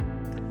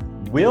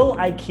Will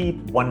I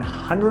keep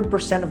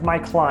 100% of my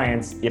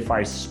clients if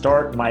I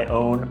start my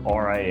own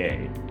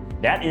RIA?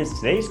 That is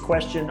today's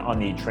question on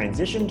the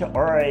Transition to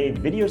RIA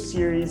video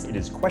series. It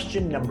is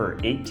question number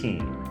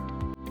 18.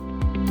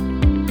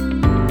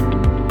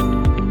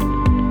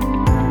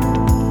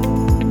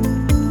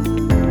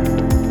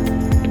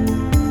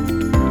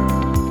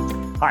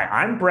 Hi,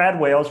 I'm Brad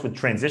Wales with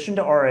Transition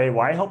to RIA,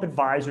 where I help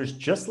advisors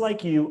just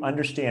like you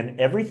understand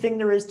everything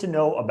there is to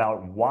know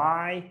about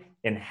why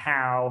and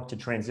how to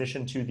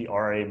transition to the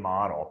RIA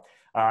model.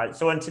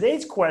 So in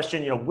today's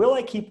question, will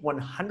I keep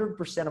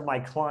 100% of my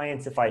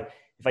clients if I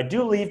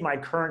do leave my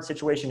current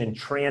situation and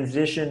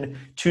transition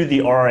to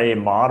the RIA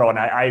model?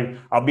 And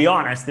I'll be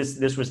honest,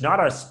 this was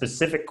not a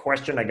specific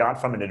question I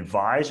got from an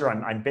advisor.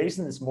 I'm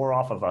basing this more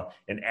off of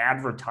an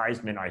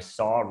advertisement I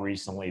saw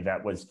recently that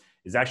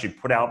is actually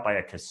put out by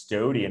a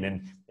custodian,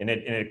 and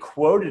it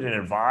quoted an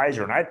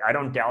advisor, and I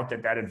don't doubt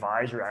that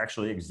advisor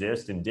actually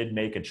exists and did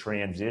make a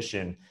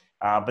transition.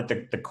 But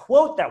the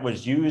quote that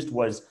was used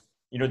was,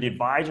 the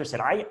advisor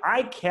said,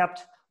 I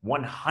kept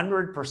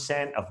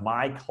 100% of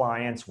my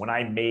clients when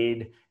I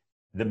made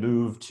the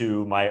move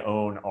to my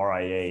own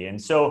RIA. And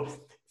so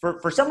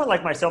for someone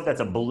like myself that's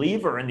a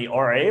believer in the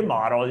RIA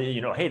model,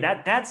 hey,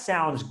 that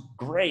sounds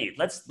great.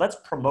 Let's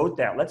promote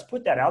that. Let's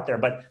put that out there.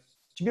 But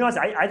to be honest,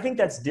 I think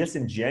that's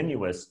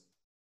disingenuous.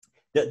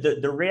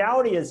 The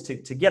reality is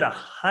to get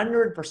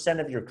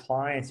 100% of your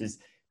clients is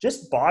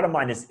just bottom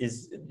line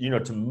is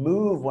to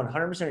move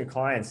 100% of your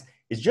clients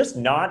is just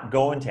not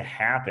going to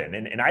happen.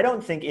 And I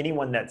don't think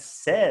anyone that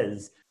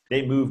says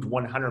they moved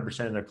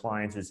 100% of their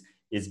clients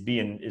is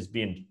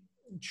being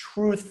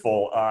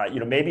truthful.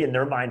 Maybe in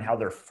their mind how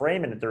they're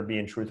framing it, they're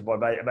being truthful,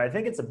 but I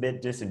think it's a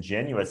bit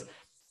disingenuous.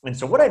 And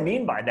so what I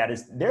mean by that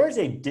is there is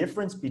a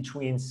difference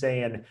between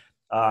saying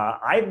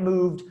I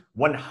moved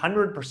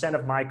 100%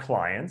 of my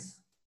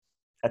clients.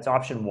 That's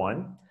option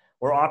one.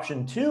 Or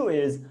option two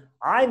is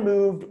I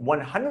moved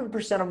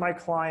 100% of my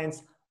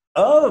clients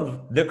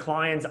of the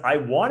clients I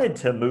wanted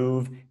to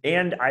move,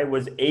 and I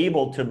was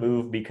able to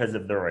move because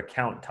of their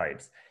account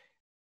types.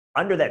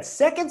 Under that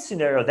second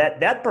scenario,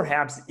 that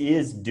perhaps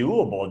is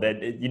doable.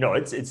 That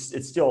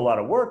it's still a lot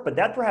of work, but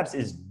that perhaps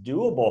is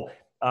doable.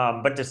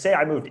 But to say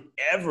I moved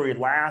every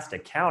last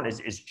account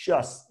is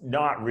just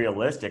not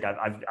realistic.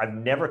 I've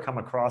never come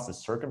across a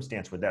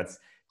circumstance where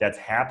that's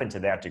happened to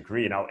that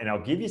degree. And I'll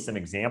give you some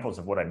examples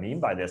of what I mean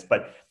by this.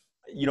 But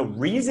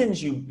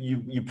reasons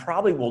you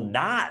probably will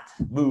not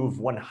move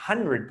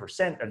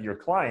 100% of your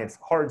clients,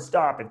 hard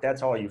stop, if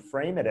that's all you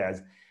frame it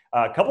as.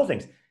 A couple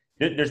things.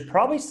 There's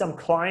probably some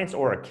clients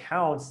or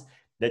accounts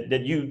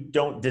that you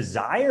don't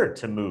desire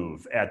to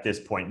move at this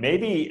point.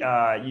 Maybe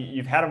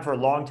you've had them for a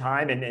long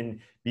time, and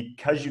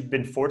because you've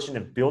been fortunate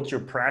to have built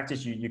your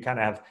practice, you kind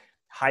of have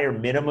higher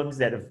minimums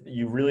that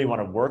you really want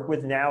to work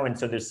with now. And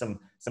so there's some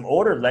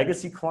older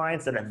legacy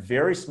clients that have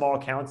very small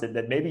accounts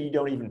that maybe you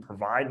don't even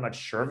provide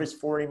much service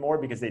for anymore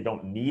because they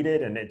don't need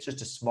it, and it's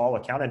just a small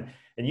account.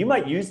 And you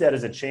might use that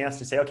as a chance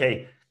to say,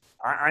 okay,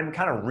 I'm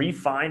kind of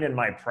refining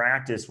my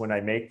practice when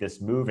I make this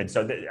move. And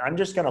so I'm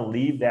just going to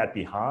leave that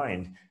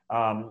behind.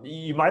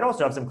 You might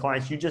also have some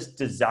clients you just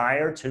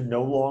desire to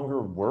no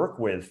longer work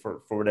with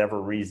for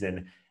whatever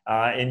reason.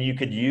 And you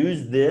could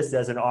use this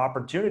as an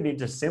opportunity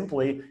to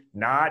simply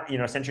not,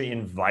 essentially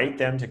invite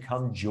them to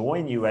come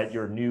join you at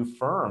your new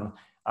firm.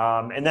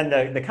 And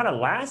then the kind of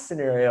last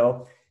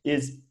scenario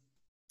is,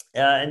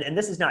 and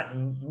this is not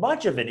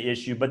much of an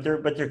issue, but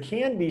there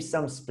can be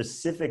some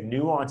specific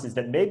nuances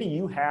that maybe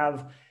you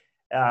have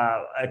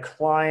a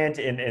client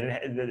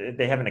and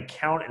they have an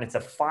account and it's a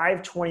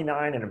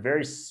 529 and a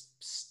very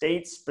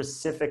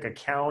state-specific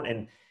account,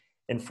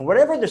 and for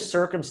whatever the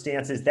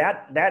circumstances,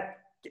 that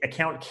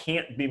account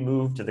can't be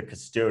moved to the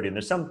custodian.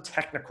 There's some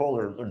technical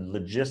or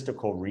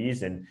logistical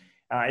reason,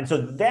 and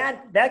so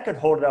that could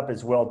hold it up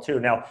as well too.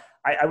 Now,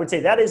 I would say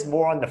that is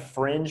more on the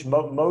fringe.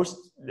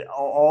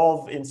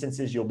 All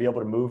instances you'll be able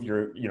to move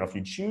your, if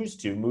you choose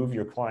to move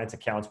your clients'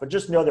 accounts, but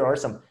just know there are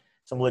some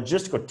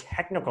logistical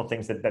technical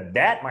things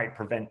that might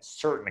prevent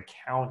certain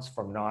accounts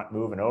from not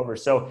moving over.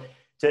 So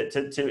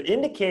to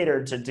indicate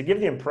or to give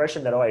the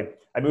impression that,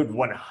 I moved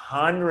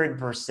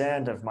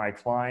 100% of my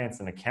clients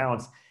and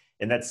accounts,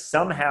 and that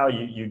somehow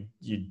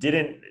you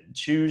didn't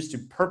choose to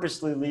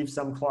purposely leave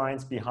some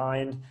clients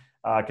behind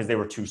because they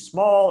were too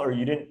small, or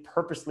you didn't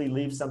purposely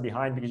leave some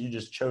behind because you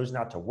just chose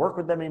not to work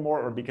with them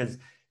anymore, or because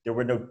there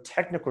were no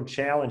technical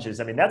challenges.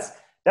 I mean, that's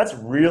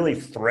really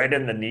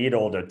threading the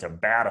needle to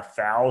bat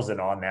 1,000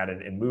 on that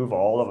and move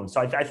all of them. So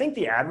I think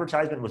the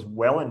advertisement was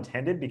well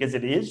intended, because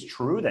it is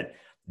true that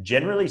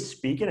generally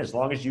speaking, as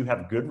long as you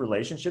have good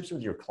relationships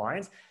with your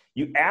clients,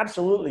 you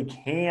absolutely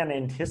can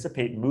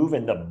anticipate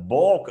moving the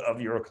bulk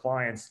of your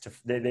clients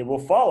they will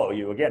follow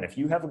you. Again, if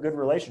you have a good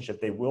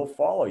relationship, they will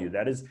follow you.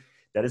 That is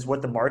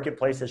what the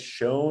marketplace has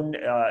shown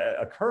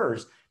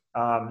occurs.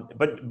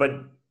 But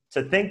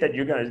to think that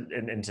you're going to,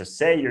 and to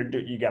say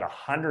you got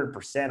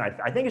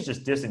 100%, I think it's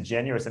just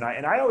disingenuous. And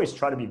I always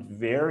try to be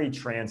very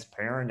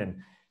transparent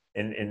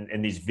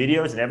in these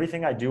videos and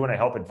everything I do when I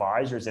help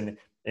advisors. And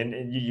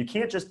And you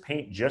can't just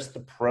paint just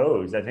the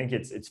pros. I think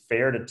it's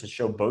fair to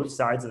show both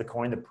sides of the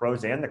coin, the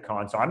pros and the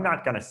cons. So I'm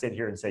not going to sit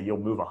here and say you'll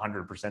move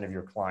 100% of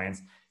your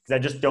clients,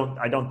 because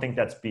I don't think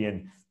that's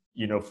being,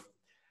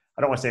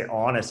 I don't want to say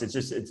honest.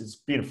 It's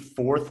being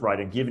forthright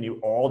and giving you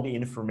all the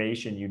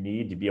information you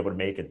need to be able to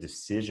make a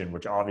decision,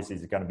 which obviously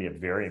is going to be a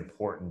very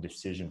important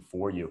decision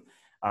for you.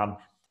 And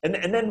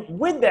then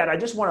with that, I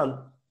just want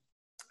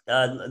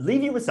to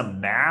leave you with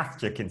some math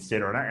to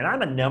consider. And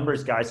I'm a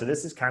numbers guy, so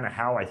this is kind of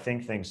how I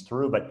think things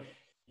through. But,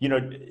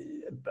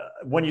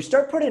 when you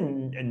start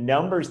putting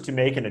numbers to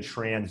making a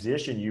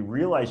transition, you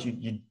realize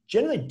you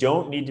generally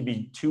don't need to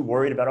be too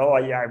worried about, oh,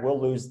 yeah, I will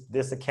lose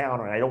this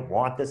account, or I don't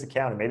want this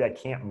account, and maybe I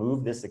can't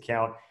move this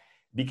account.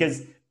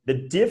 Because the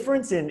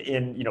difference in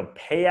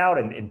payout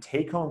and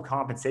take-home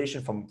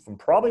compensation from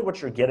probably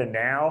what you're getting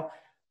now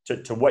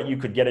to what you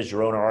could get as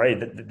your own RA,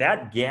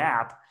 that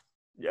gap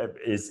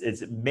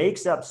it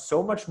makes up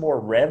so much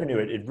more revenue.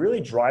 It really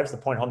drives the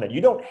point home that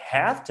you don't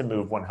have to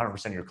move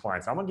 100% of your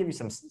clients. I'm going to give you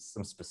some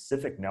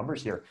specific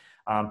numbers here.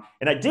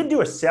 And I did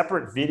do a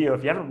separate video.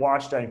 If you haven't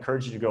watched, I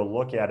encourage you to go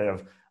look at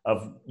it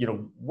of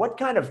what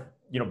kind of,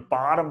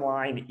 bottom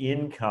line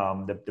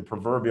income, the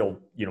proverbial,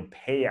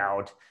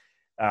 payout,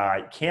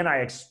 can I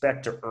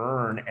expect to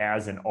earn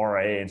as an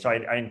RA? And so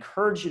I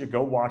encourage you to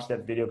go watch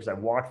that video, because I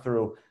walk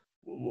through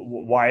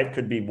why it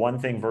could be one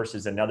thing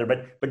versus another.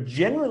 But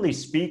generally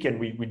speaking,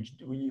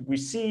 we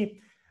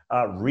see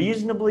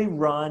reasonably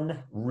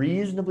run,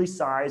 reasonably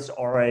sized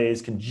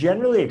RAs can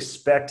generally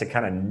expect to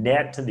kind of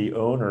net to the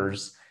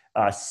owners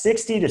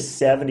 60 to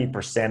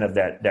 70% of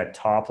that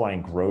top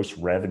line gross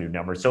revenue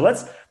number. So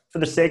let's, for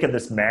the sake of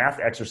this math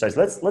exercise,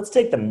 let's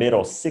take the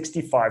middle,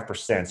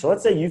 65%. So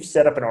let's say you've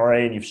set up an RA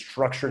and you've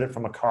structured it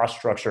from a cost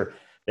structure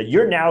that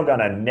you're now going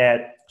to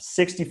net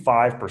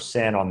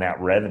 65% on that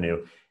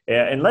revenue.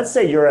 And let's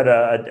say you're at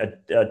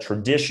a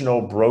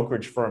traditional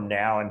brokerage firm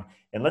now,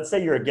 and let's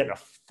say you're getting a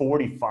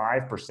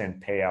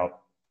 45% payout.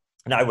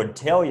 And I would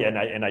tell you,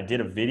 and I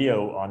did a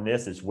video on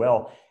this as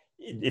well,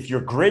 if your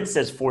grid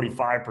says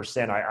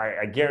 45%,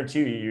 I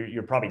guarantee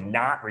you're probably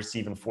not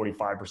receiving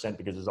 45%,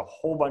 because there's a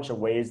whole bunch of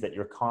ways that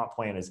your comp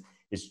plan is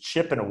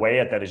chipping away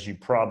at that, as you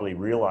probably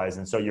realize.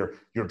 And so your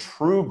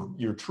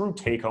true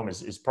take home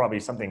is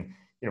probably something,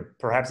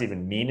 perhaps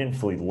even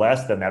meaningfully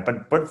less than that.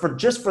 But for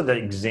the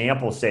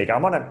example's sake,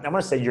 I'm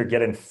gonna say you're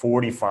getting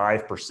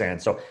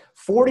 45%. So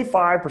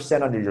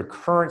 45% under your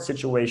current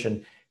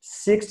situation,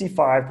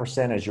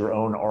 65% as your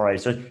own RA.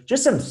 So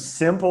just some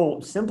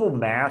simple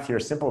math here,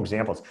 simple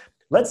examples.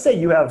 Let's say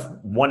you have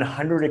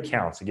 100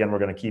 accounts. Again, we're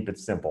going to keep it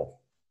simple.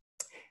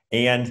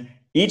 And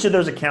each of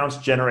those accounts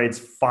generates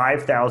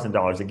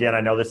 $5,000. Again,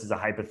 I know this is a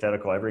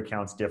hypothetical. Every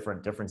account's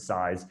different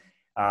size.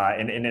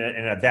 And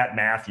at that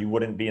math, you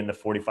wouldn't be in the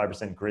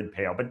 45% grid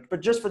payout.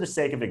 But just for the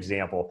sake of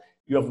example,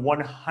 you have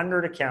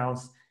 100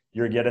 accounts,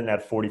 you're getting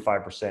that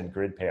 45%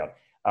 grid payout.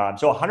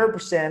 So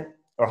 100%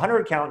 or 100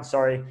 accounts,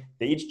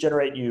 they each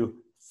generate you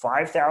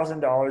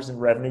 $5,000 in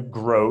revenue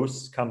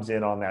gross comes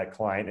in on that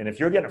client. And if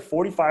you're getting a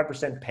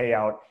 45%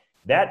 payout,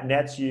 that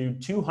nets you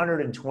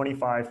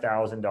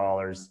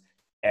 $225,000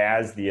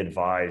 as the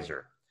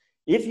advisor.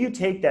 If you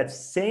take that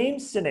same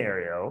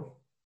scenario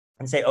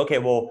and say, okay,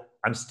 well,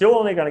 I'm still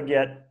only going to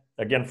get,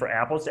 again, for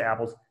apples to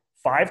apples,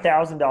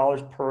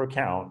 $5,000 per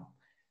account,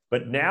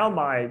 but now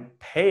my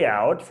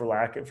payout,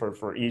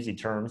 for easy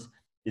terms,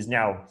 is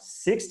now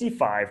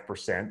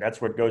 65%.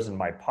 That's what goes in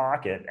my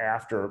pocket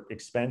after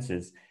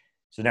expenses.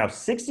 So now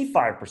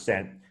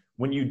 65%.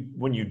 When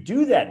you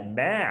do that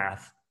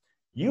math,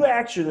 you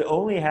actually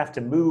only have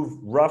to move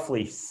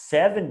roughly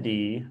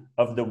 70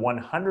 of the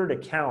 100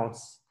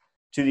 accounts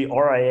to the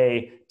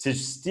RIA to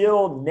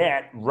still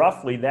net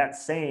roughly that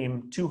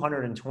same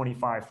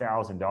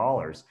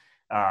 $225,000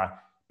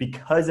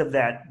 because of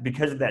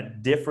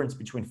that difference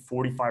between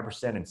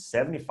 45% and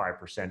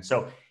 75%.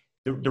 So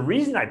the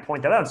reason I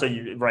point that out, so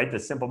you write the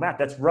simple math,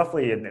 that's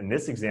roughly in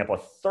this example,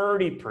 a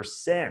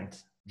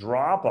 30%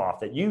 drop off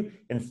that you,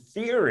 in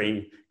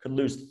theory, could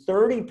lose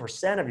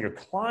 30% of your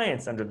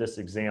clients under this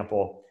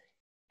example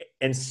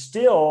and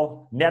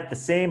still net the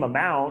same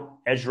amount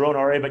as your own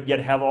RA, but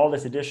yet have all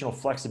this additional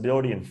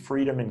flexibility and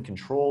freedom and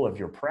control of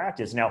your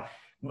practice. Now,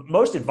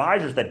 most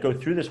advisors that go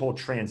through this whole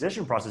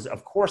transition process,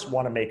 of course,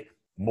 want to make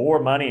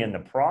more money in the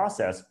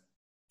process,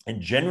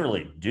 and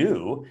generally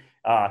do.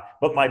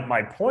 But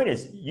my point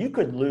is, you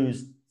could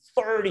lose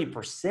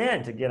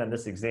 30%, again, in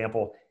this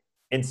example,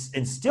 and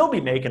still be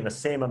making the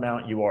same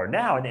amount you are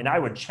now. And I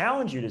would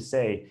challenge you to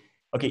say,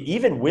 okay,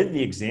 even with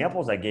the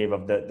examples I gave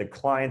of the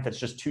client that's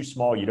just too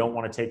small, you don't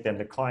want to take them,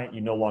 the client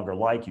you no longer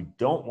like, you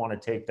don't want to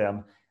take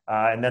them,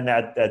 and then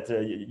that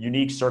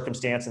unique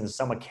circumstance in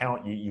some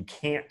account you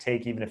can't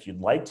take even if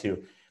you'd like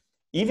to.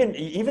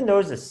 Even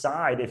those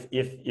aside,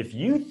 if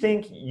you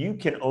think you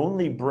can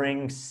only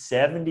bring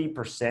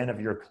 70% of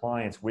your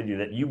clients with you,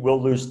 that you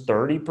will lose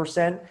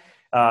 30%,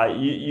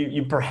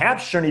 you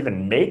perhaps shouldn't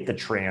even make the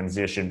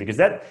transition, because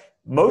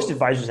most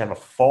advisors have a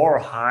far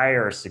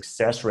higher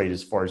success rate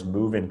as far as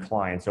moving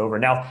clients over.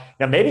 Now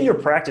maybe your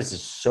practice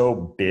is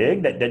so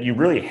big that you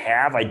really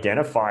have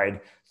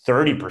identified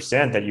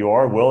 30% that you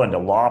are willing to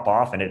lop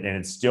off, and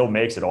it still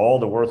makes it all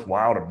the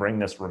worthwhile to bring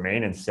this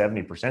remaining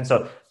 70%.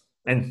 So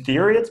in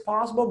theory, it's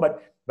possible,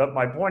 but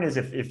my point is,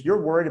 if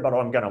you're worried about,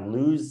 I'm going to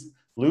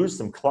lose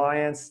some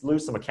clients,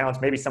 lose some accounts,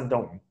 maybe some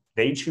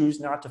they choose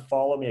not to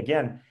follow me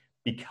again,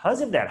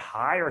 because of that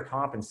higher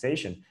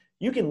compensation,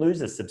 you can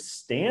lose a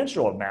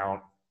substantial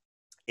amount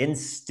and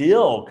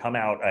still come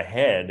out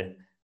ahead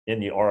in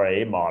the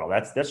RIA model.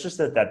 That's just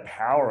that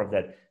power of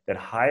that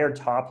higher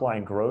top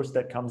line gross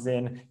that comes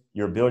in,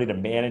 your ability to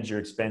manage your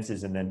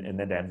expenses, and then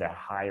to have that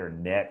higher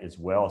net as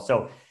well.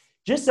 So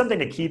just something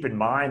to keep in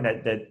mind,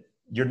 that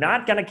you're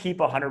not going to keep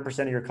 100%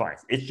 of your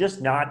clients. It's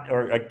just not,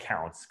 or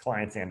accounts,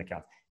 clients and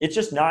accounts. It's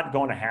just not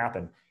going to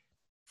happen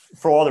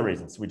for all the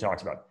reasons we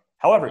talked about.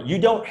 However, you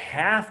don't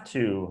have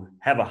to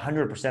have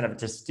 100% of it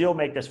to still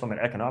make this, from an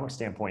economic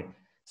standpoint,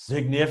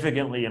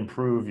 significantly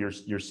improve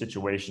your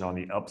situation on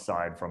the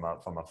upside from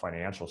a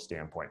financial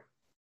standpoint.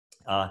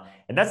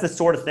 And that's the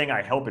sort of thing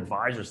I help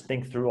advisors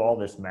think through all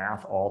this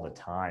math all the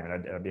time.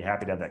 And I'd be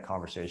happy to have that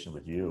conversation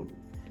with you.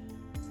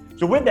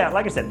 So with that,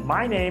 like I said,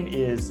 my name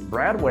is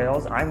Brad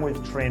Wales. I'm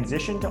with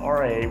Transition to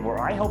RIA, where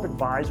I help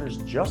advisors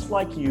just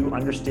like you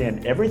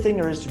understand everything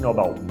there is to know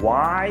about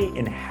why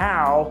and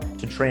how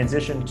to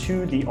transition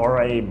to the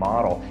RIA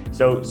model.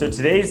 So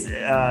today's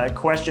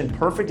question,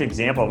 perfect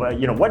example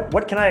of,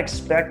 what can I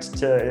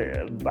expect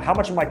how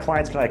much of my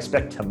clients can I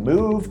expect to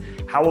move?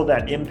 How will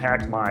that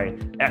impact my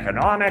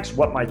economics?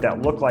 What might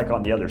that look like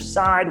on the other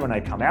side when I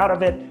come out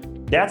of it?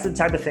 That's the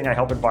type of thing I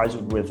help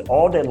advisors with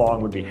all day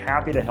long. Would be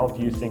happy to help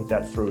you think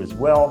that through as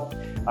well.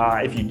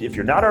 If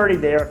you're not already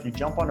there, if you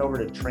jump on over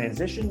to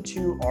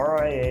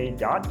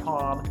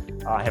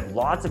transitiontoria.com, I have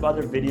lots of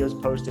other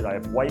videos posted. I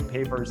have white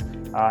papers.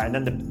 And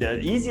then the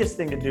easiest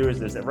thing to do is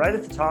this. Right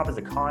at the top is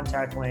a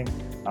contact link.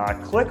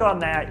 Click on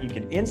that. You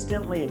can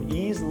instantly and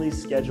easily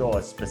schedule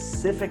a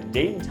specific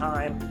date and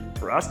time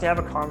for us to have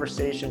a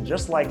conversation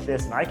just like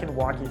this, and I can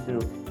walk you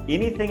through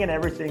anything and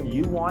everything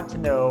you want to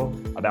know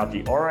about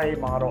the RIA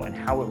model and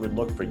how it would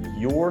look for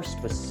your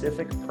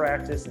specific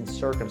practice and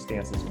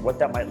circumstances, what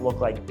that might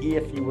look like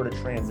if you were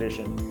to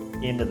transition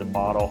into the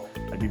model.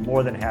 I'd be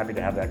more than happy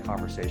to have that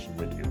conversation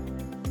with you.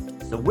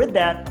 So with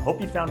that, I hope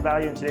you found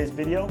value in today's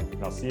video,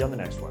 and I'll see you on the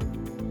next one.